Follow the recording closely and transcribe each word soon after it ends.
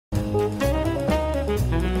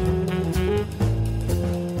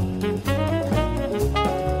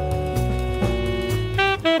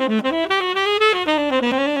Hey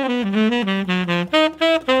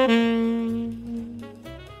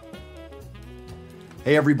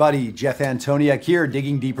everybody, Jeff Antoniuk here,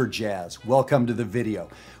 Digging Deeper Jazz. Welcome to the video.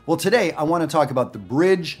 Well, today I want to talk about the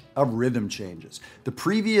bridge of rhythm changes. The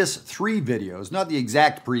previous three videos, not the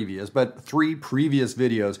exact previous, but three previous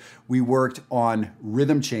videos, we worked on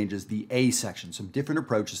rhythm changes, the A section, some different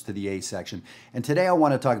approaches to the A section. And today I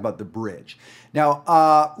want to talk about the bridge.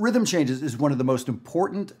 Now, rhythm changes is one of the most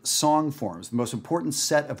important song forms, the most important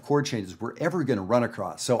set of chord changes we're ever going to run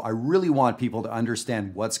across. So I really want people to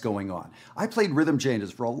understand what's going on. I played rhythm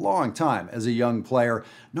changes for a long time as a young player,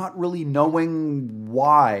 not really knowing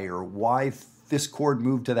why this chord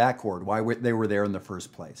moved to that chord, why they were there in the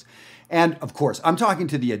first place. And of course, I'm talking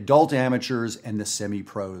to the adult amateurs and the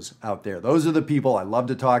semi-pros out there. Those are the people I love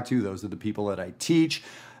to talk to. Those are the people that I teach.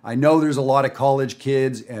 I know there's a lot of college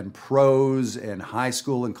kids and pros and high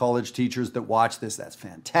school and college teachers that watch this. That's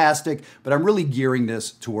fantastic. But I'm really gearing this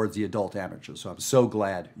towards the adult amateurs. So I'm so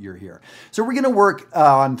glad you're here. So we're going to work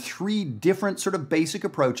on three different sort of basic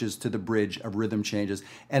approaches to the bridge of rhythm changes.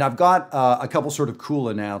 And I've got a couple sort of cool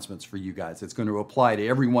announcements for you guys. It's going to apply to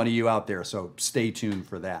every one of you out there. So stay tuned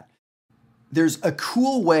for that. There's a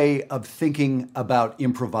cool way of thinking about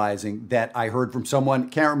improvising that I heard from someone,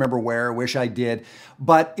 can't remember where, wish I did,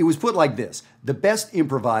 but it was put like this. The best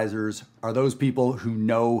improvisers are those people who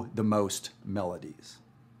know the most melodies.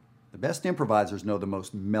 The best improvisers know the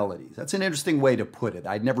most melodies. That's an interesting way to put it.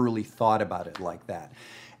 I'd never really thought about it like that.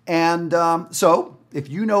 And so if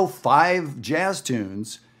you know 5 jazz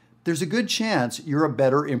tunes, there's a good chance you're a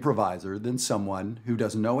better improviser than someone who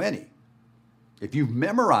doesn't know any. If you've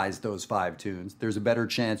memorized those 5 tunes, there's a better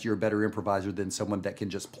chance you're a better improviser than someone that can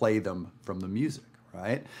just play them from the music,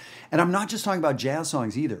 right? And I'm not just talking about jazz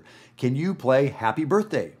songs either. Can you play Happy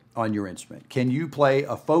Birthday on your instrument? Can you play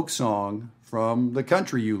a folk song from the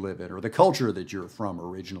country you live in or the culture that you're from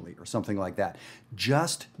originally or something like that?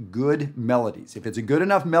 Just good melodies. If it's a good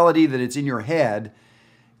enough melody that it's in your head,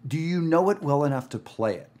 do you know it well enough to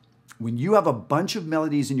play it? When you have a bunch of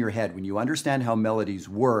melodies in your head, when you understand how melodies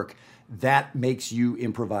work, that makes you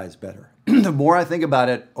improvise better. The more I think about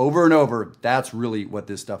it over and over, that's really what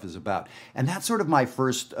this stuff is about. And that's sort of my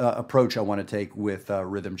first approach I want to take with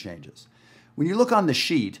rhythm changes. When you look on the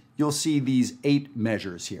sheet, you'll see these 8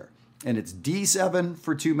 measures here. And it's D7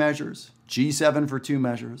 for 2 measures, G7 for 2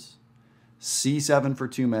 measures, C7 for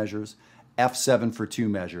 2 measures, F7 for 2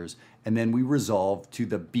 measures, and then we resolve to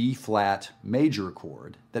the B flat major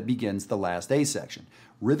chord that begins the last A section.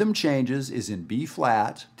 Rhythm changes is in B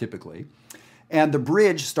flat, typically, and the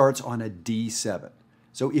bridge starts on a D7.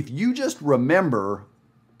 So if you just remember,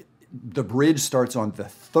 the bridge starts on the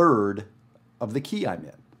 3rd of the key I'm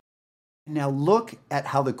in. Now look at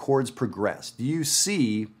how the chords progress. Do you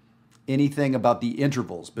see anything about the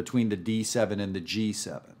intervals between the D7 and the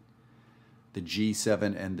G7? The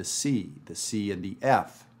G7 and the C and the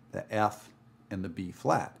F and the B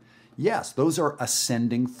flat. Yes, those are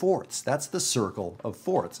ascending fourths. That's the circle of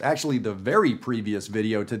fourths. Actually, the very previous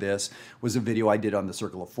video to this was a video I did on the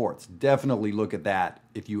circle of fourths. Definitely look at that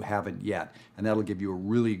if you haven't yet, and that'll give you a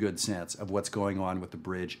really good sense of what's going on with the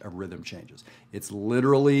bridge of rhythm changes. It's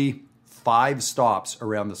literally 5 stops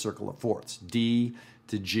around the circle of fourths. D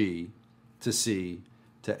to G to C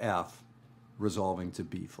to F, resolving to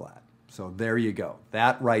B flat. So there you go.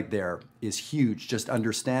 That right there is huge, just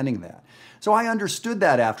understanding that. So I understood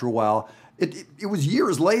that after a while. It was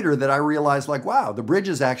years later that I realized, like, wow, the bridge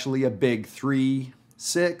is actually a big 3,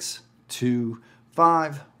 6, 2,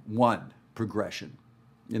 5, 1 progression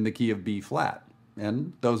in the key of B flat.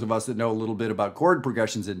 And those of us that know a little bit about chord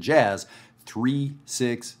progressions in jazz, 3,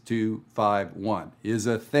 6, 2, 5, 1 is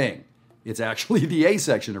a thing. It's actually the A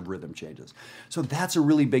section of rhythm changes. So that's a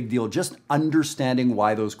really big deal, just understanding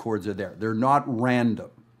why those chords are there. They're not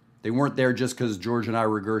random. They weren't there just because George and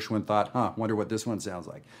Ira Gershwin thought, wonder what this one sounds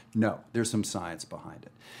like. No, there's some science behind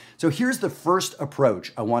it. So here's the first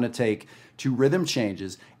approach I want to take to rhythm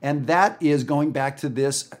changes, and that is going back to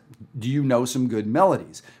this, do you know some good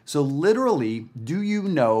melodies? So literally, do you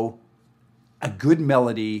know a good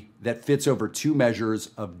melody that fits over 2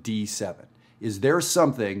 measures of D7? Is there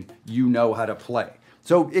something you know how to play?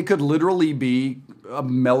 So it could literally be a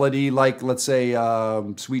melody like, let's say,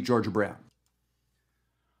 Sweet Georgia Brown.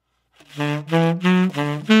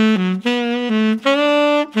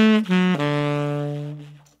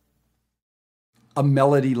 A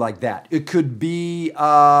melody like that. It could be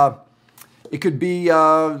a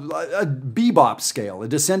bebop scale, a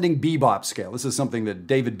descending bebop scale. This is something that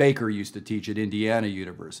David Baker used to teach at Indiana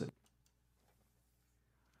University.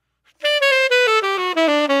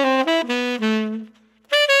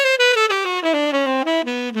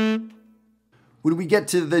 When we get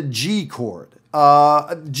to the G chord,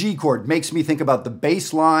 G chord makes me think about the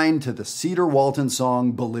bass line to the Cedar Walton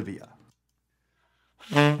song Bolivia.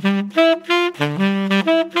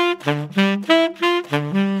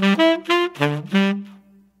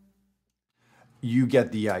 You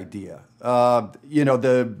get the idea.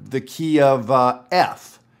 The key of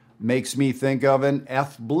F makes me think of an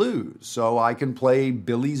F blues, so I can play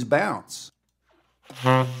Billy's Bounce.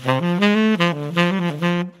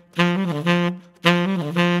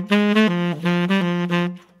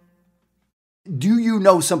 Do you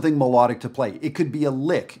know something melodic to play? It could be a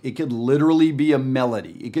lick. It could literally be a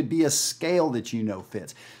melody. It could be a scale that you know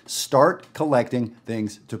fits. Start collecting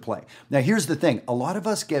things to play. Now, here's the thing. A lot of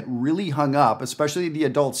us get really hung up, especially the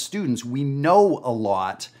adult students. We know a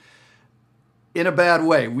lot in a bad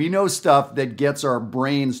way. We know stuff that gets our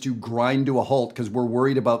brains to grind to a halt because we're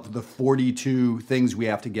worried about the 42 things we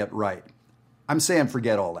have to get right. I'm saying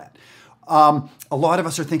forget all that. A lot of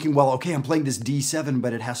us are thinking, well, okay, I'm playing this D7,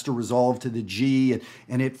 but it has to resolve to the G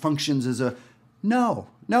and it functions as a... No.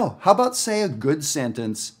 How about say a good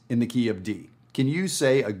sentence in the key of D? Can you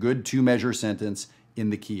say a good two-measure sentence in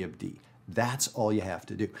the key of D? That's all you have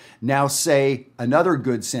to do. Now say another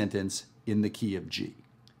good sentence in the key of G.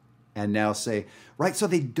 And now say, right, so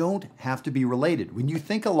they don't have to be related. When you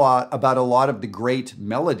think about a lot of the great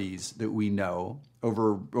melodies that we know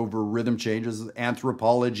over rhythm changes,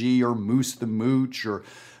 Anthropology or Moose the Mooch or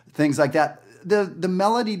things like that, the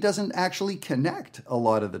melody doesn't actually connect a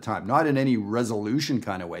lot of the time, not in any resolution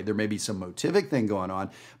kind of way. There may be some motivic thing going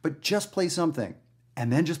on, but just play something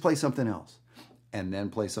and then just play something else and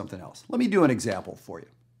then play something else. Let me do an example for you.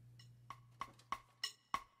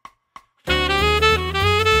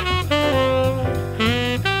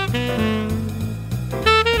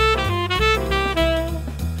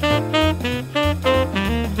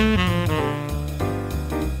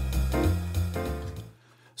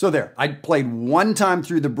 So there, I played one time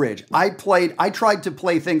through the bridge. I tried to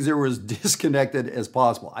play things that were as disconnected as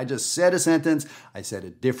possible. I just said a sentence, I said a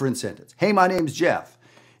different sentence. Hey, my name's Jeff.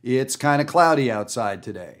 It's kind of cloudy outside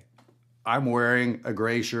today. I'm wearing a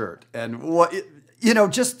gray shirt. And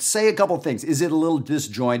just say a couple things. Is it a little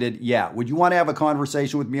disjointed? Yeah. Would you want to have a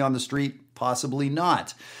conversation with me on the street? Possibly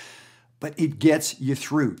not. But it gets you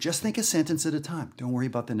through. Just think a sentence at a time. Don't worry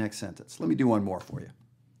about the next sentence. Let me do one more for you.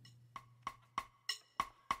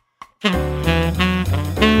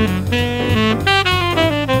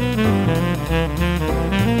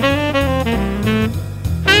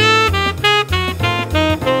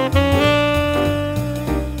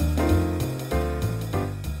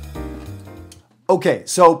 Okay,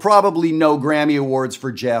 so probably no Grammy Awards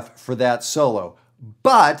for Jeff for that solo.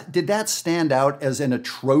 But did that stand out as an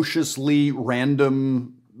atrociously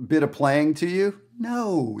random bit of playing to you?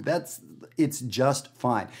 No, it's just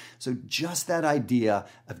fine. So just that idea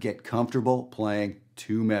of get comfortable playing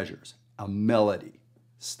two measures, a melody.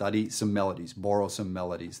 Study some melodies, borrow some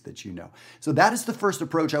melodies that you know. So that is the first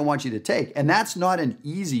approach I want you to take. And that's not an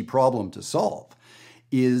easy problem to solve,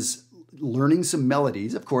 is learning some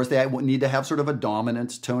melodies. Of course, they need to have sort of a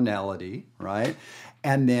dominant tonality, right?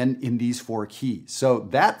 And then in these four keys. So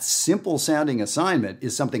that simple sounding assignment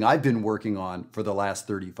is something I've been working on for the last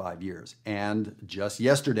 35 years. And just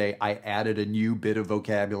yesterday, I added a new bit of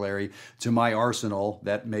vocabulary to my arsenal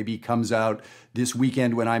that maybe comes out this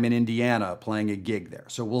weekend when I'm in Indiana playing a gig there.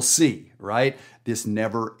 So we'll see, right? This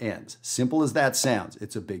never ends. Simple as that sounds,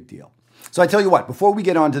 it's a big deal. So I tell you what, before we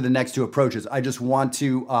get on to the next two approaches, I just want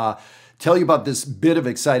to tell you about this bit of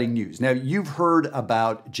exciting news. Now, you've heard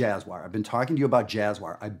about Jazzwire. I've been talking to you about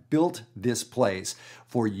Jazzwire. I built this place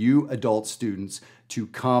for you adult students to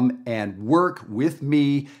come and work with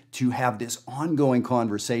me to have this ongoing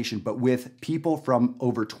conversation, but with people from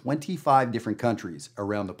over 25 different countries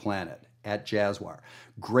around the planet at Jazzwire.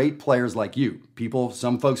 Great players like you.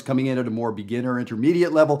 Some folks coming in at a more beginner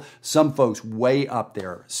intermediate level, some folks way up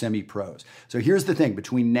there, semi-pros. So here's the thing,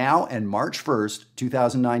 between now and March 1st,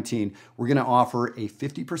 2019, we're gonna offer a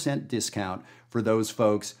 50% discount for those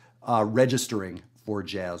folks registering for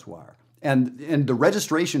Jazzwire. And the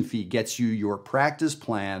registration fee gets you your practice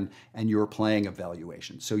plan and your playing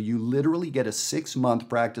evaluation. So you literally get a 6-month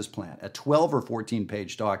practice plan, a 12 or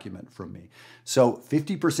 14-page document from me. So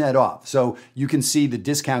 50% off. So you can see the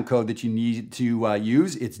discount code that you need to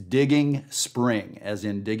use. It's Digging Spring, as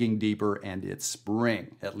in digging deeper, and it's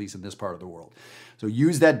spring, at least in this part of the world. So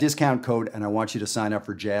use that discount code, and I want you to sign up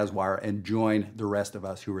for Jazzwire and join the rest of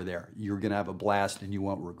us who are there. You're going to have a blast, and you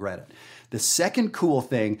won't regret it. The second cool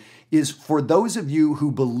thing is for those of you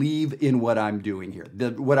who believe in what I'm doing here,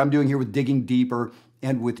 what I'm doing here with Digging Deeper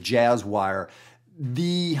and with Jazzwire,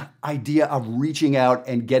 the idea of reaching out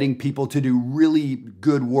and getting people to do really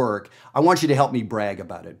good work, I want you to help me brag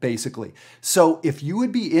about it, basically. So if you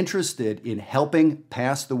would be interested in helping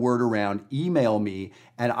pass the word around, email me,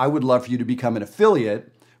 and I would love for you to become an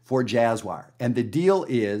affiliate for Jazzwire. And the deal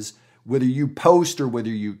is, whether you post or whether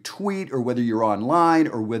you tweet or whether you're online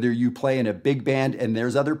or whether you play in a big band and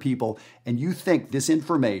there's other people and you think this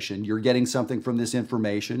information, you're getting something from this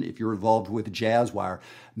information, if you're involved with Jazzwire,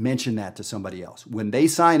 mention that to somebody else. When they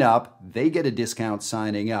sign up, they get a discount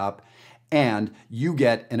signing up and you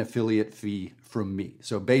get an affiliate fee from me.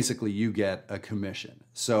 So basically you get a commission.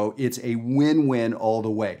 So it's a win-win all the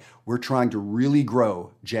way. We're trying to really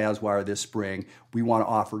grow Jazzwire this spring. We want to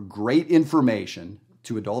offer great information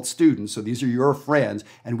to adult students. So these are your friends,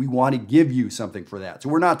 and we want to give you something for that. So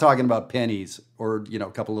we're not talking about pennies or, a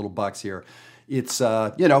couple little bucks here. It's,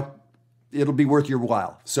 it'll be worth your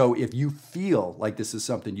while. So if you feel like this is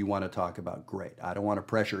something you want to talk about, great. I don't want to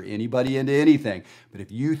pressure anybody into anything, but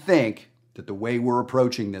if you think that the way we're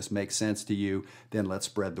approaching this makes sense to you, then let's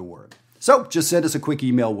spread the word. So just send us a quick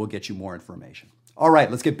email. We'll get you more information. All right,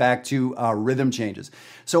 let's get back to rhythm changes.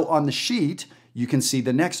 So on the sheet, you can see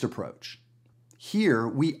the next approach. Here,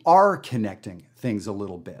 we are connecting things a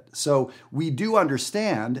little bit. So we do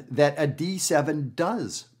understand that a D7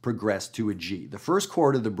 does progress to a G. The first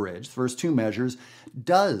chord of the bridge, the first two measures,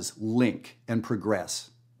 does link and progress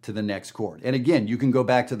to the next chord. And again, you can go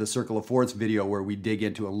back to the Circle of Fourths video where we dig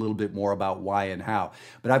into a little bit more about why and how.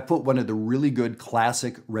 But I've put one of the really good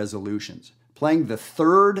classic resolutions. Playing the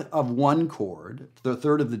third of one chord, the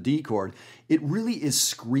third of the D chord, it really is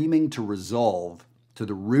screaming to resolve to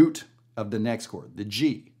the root of the next chord, the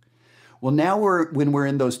G. Well, now when we're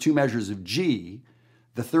in those two measures of G,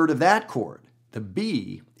 the third of that chord, the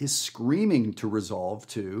B, is screaming to resolve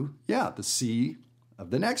to, the C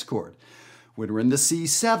of the next chord. When we're in the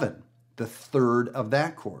C7, the third of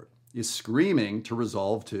that chord is screaming to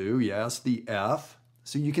resolve to, the F.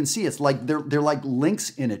 So you can see it's like they're like links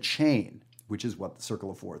in a chain, which is what the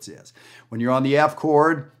Circle of Fourths is. When you're on the F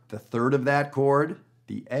chord, the third of that chord,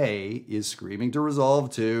 the A, is screaming to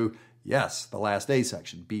resolve to, the last A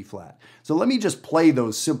section, B flat. So let me just play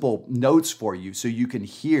those simple notes for you so you can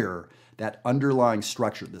hear that underlying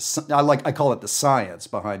structure. I call it the science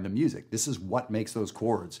behind the music. This is what makes those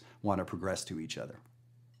chords want to progress to each other.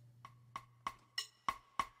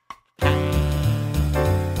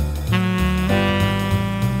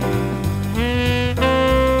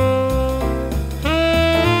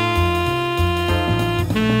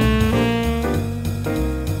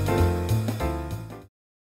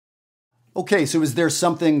 Okay, so is there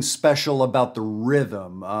something special about the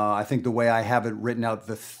rhythm? I think the way I have it written out,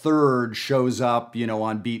 the third shows up,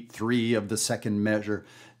 on beat 3 of the second measure.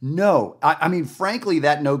 No, I mean, frankly,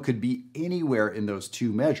 that note could be anywhere in those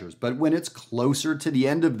two measures. But when it's closer to the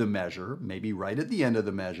end of the measure, maybe right at the end of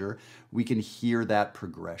the measure, we can hear that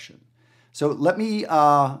progression. So let me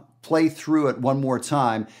play through it one more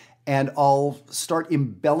time. And I'll start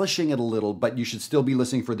embellishing it a little, but you should still be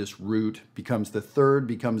listening for this root, becomes the third,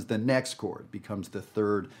 becomes the next chord, becomes the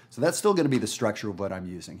third. So that's still going to be the structure of what I'm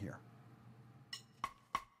using here.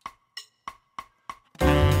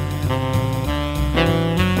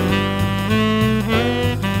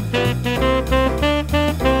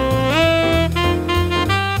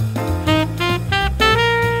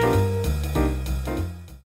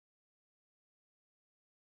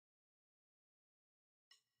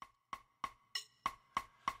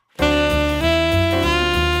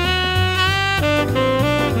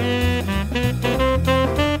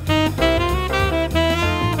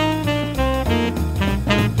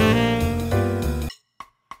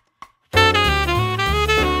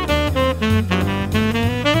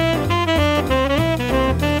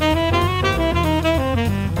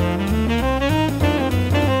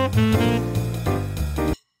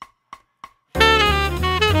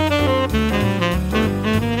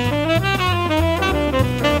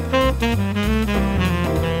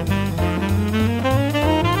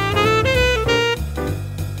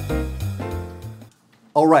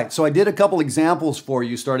 All right, so I did a couple examples for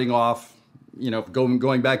you starting off,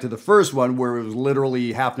 going back to the first one where it was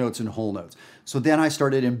literally half notes and whole notes. So then I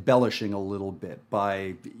started embellishing a little bit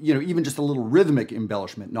by, even just a little rhythmic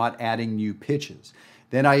embellishment, not adding new pitches.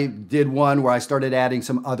 Then I did one where I started adding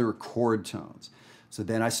some other chord tones. So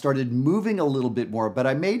then I started moving a little bit more, but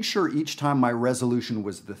I made sure each time my resolution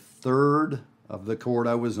was the third of the chord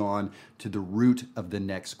I was on to the root of the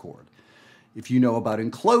next chord. If you know about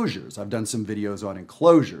enclosures, I've done some videos on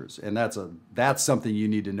enclosures, and that's something you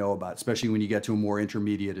need to know about, especially when you get to a more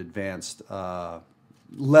intermediate, advanced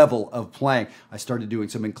level of playing. I started doing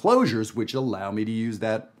some enclosures, which allow me to use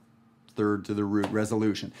that third to the root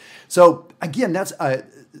resolution. So again, that's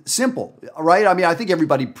simple, right? I mean, I think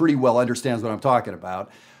everybody pretty well understands what I'm talking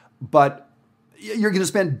about, but you're going to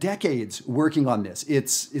spend decades working on this.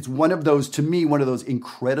 It's one of those, to me, one of those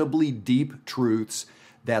incredibly deep truths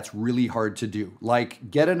that's really hard to do,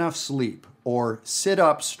 like get enough sleep or sit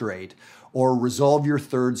up straight or resolve your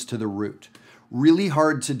thirds to the root. Really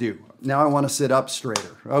hard to do. Now I want to sit up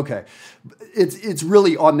straighter. Okay. It's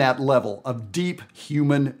really on that level of deep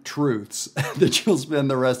human truths that you'll spend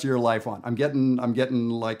the rest of your life on. I'm getting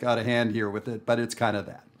like out of hand here with it, but it's kind of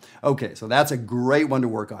that. Okay, so that's a great one to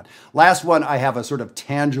work on. Last one, I have a sort of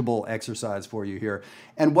tangible exercise for you here.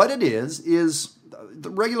 And what it is the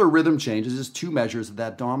regular rhythm changes is 2 measures of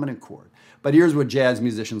that dominant chord. But here's what jazz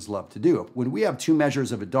musicians love to do. When we have 2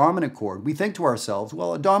 measures of a dominant chord, we think to ourselves,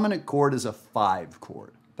 well, a dominant chord is a 5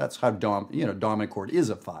 chord. That's how dominant chord is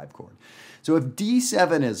a 5 chord. So if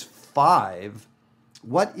D7 is 5,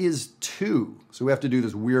 what is 2? So we have to do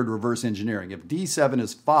this weird reverse engineering. If D7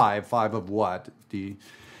 is 5 of what?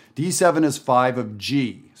 D7 is 5 of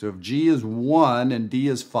G. So if G is 1 and D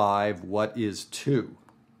is 5, what is 2?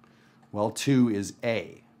 Well, 2 is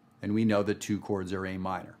A. And we know that 2 chords are A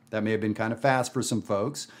minor. That may have been kind of fast for some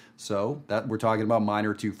folks. So that we're talking about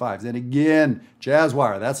minor 2 5s. And again,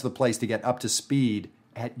 Jazzwire, that's the place to get up to speed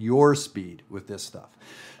at your speed with this stuff.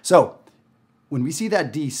 So when we see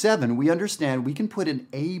that D7, we understand we can put an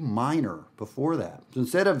A minor before that. So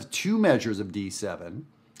instead of 2 measures of D7,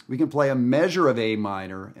 we can play a measure of A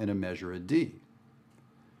minor and a measure of D.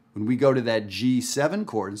 When we go to that G7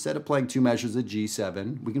 chord, instead of playing 2 measures of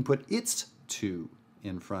G7, we can put its 2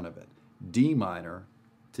 in front of it, D minor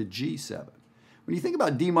to G7. When you think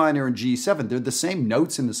about D minor and G7, they're the same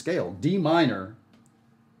notes in the scale. D minor,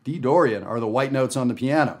 D Dorian are the white notes on the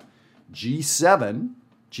piano. G7,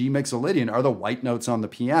 G Mixolydian are the white notes on the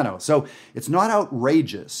piano. So it's not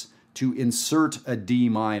outrageous to insert a D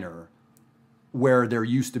minor where there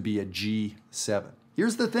used to be a G7.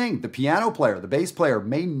 Here's the thing, the piano player, the bass player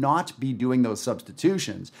may not be doing those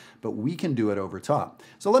substitutions, but we can do it over top.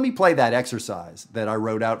 So let me play that exercise that I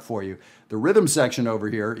wrote out for you. The rhythm section over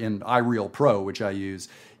here in iReal Pro, which I use,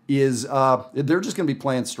 is they're just going to be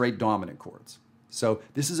playing straight dominant chords. So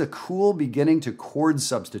this is a cool beginning to chord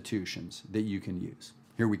substitutions that you can use.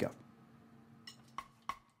 Here we go.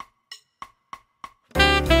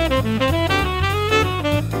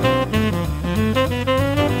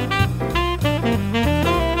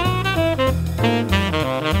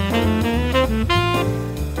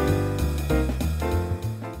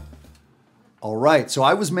 All right, so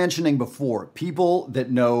I was mentioning before, people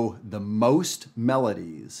that know the most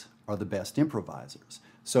melodies are the best improvisers.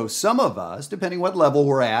 So some of us, depending what level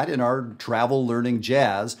we're at in our travel learning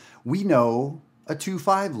jazz, we know a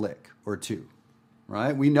 2-5 lick or 2,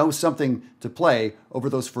 right? We know something to play over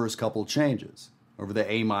those first couple changes, over the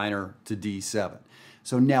A minor to D7.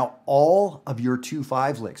 So now all of your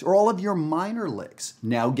 2-5 licks, or all of your minor licks,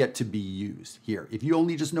 now get to be used here. If you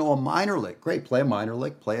only just know a minor lick, great, play a minor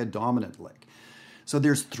lick, play a dominant lick. So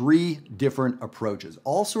there's 3 different approaches,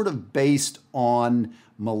 all sort of based on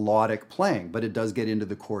melodic playing, but it does get into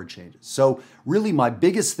the chord changes. So really my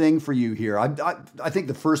biggest thing for you here, I think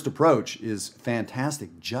the first approach is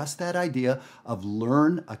fantastic. Just that idea of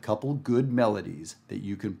learn a couple good melodies that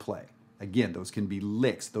you can play. Again, those can be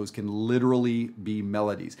licks. Those can literally be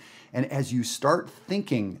melodies. And as you start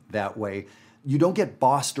thinking that way, you don't get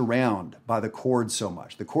bossed around by the chords so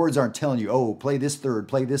much. The chords aren't telling you, oh, play this third,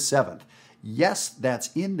 play this seventh. Yes,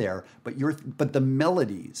 that's in there, but the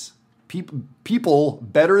melodies, people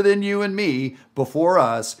better than you and me before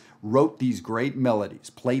us wrote these great melodies,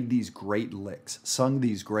 played these great licks, sung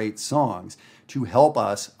these great songs to help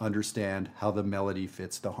us understand how the melody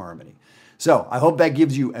fits the harmony. So I hope that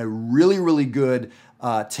gives you a really, really good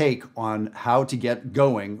take on how to get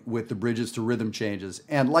going with the bridges to rhythm changes.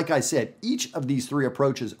 And like I said, each of these 3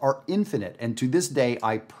 approaches are infinite. And to this day,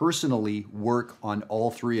 I personally work on all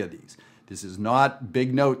 3 of these. This is not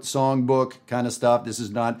big note songbook kind of stuff. This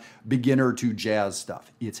is not beginner to jazz stuff.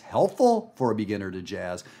 It's helpful for a beginner to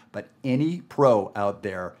jazz, but any pro out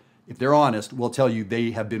there, if they're honest, will tell you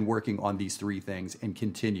they have been working on these 3 things and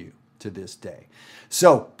continue to this day.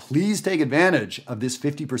 So please take advantage of this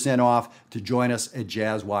 50% off to join us at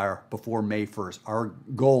Jazzwire before May 1st. Our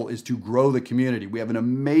goal is to grow the community. We have an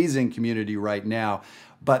amazing community right now,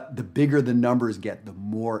 but the bigger the numbers get, the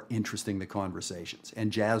more interesting the conversations.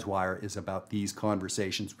 And Jazzwire is about these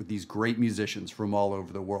conversations with these great musicians from all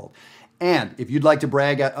over the world. And if you'd like to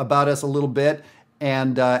brag about us a little bit,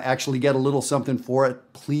 and actually get a little something for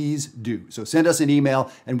it, please do. So send us an email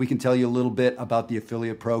and we can tell you a little bit about the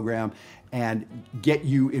affiliate program and get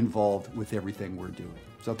you involved with everything we're doing.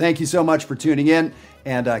 So thank you so much for tuning in,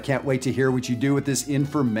 and I can't wait to hear what you do with this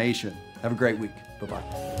information. Have a great week.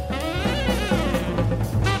 Bye-bye.